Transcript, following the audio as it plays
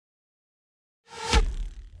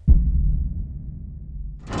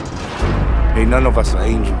Hey, none of us are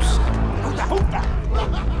angels.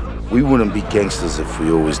 We wouldn't be gangsters if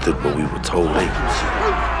we always did what we were told.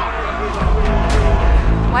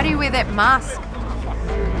 Why do you wear that mask?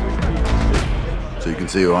 So you can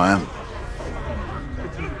see who I am.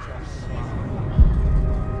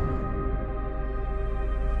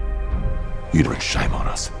 You bring shame on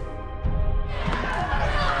us.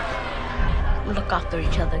 We'll look after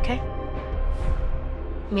each other, okay?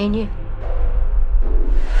 Me and you.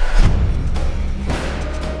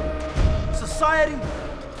 Society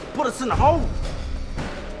put us in the hole.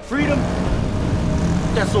 Freedom,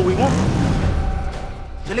 that's all we want.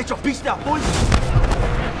 To let your beast out, boys.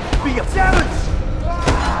 Be a savage!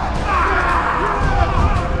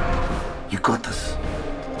 You got this.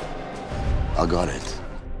 I got it.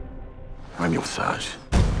 I'm your Sarge.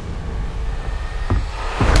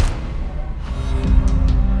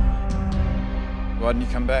 Why didn't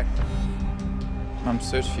you come back? Mum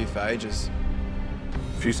searched for you for ages.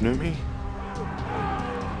 If you knew me,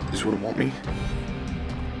 you wouldn't want me.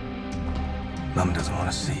 Mum doesn't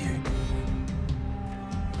want to see you.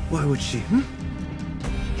 Why would she,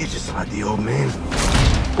 You're just like the old man.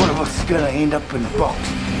 One of us is gonna end up in the box.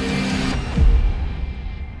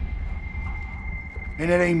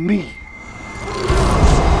 And it ain't me.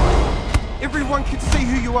 Everyone can see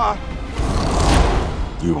who you are.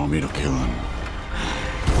 You want me to kill him?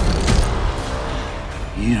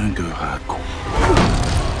 You don't go hardcore.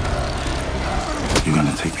 You're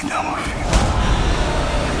gonna take me down with you.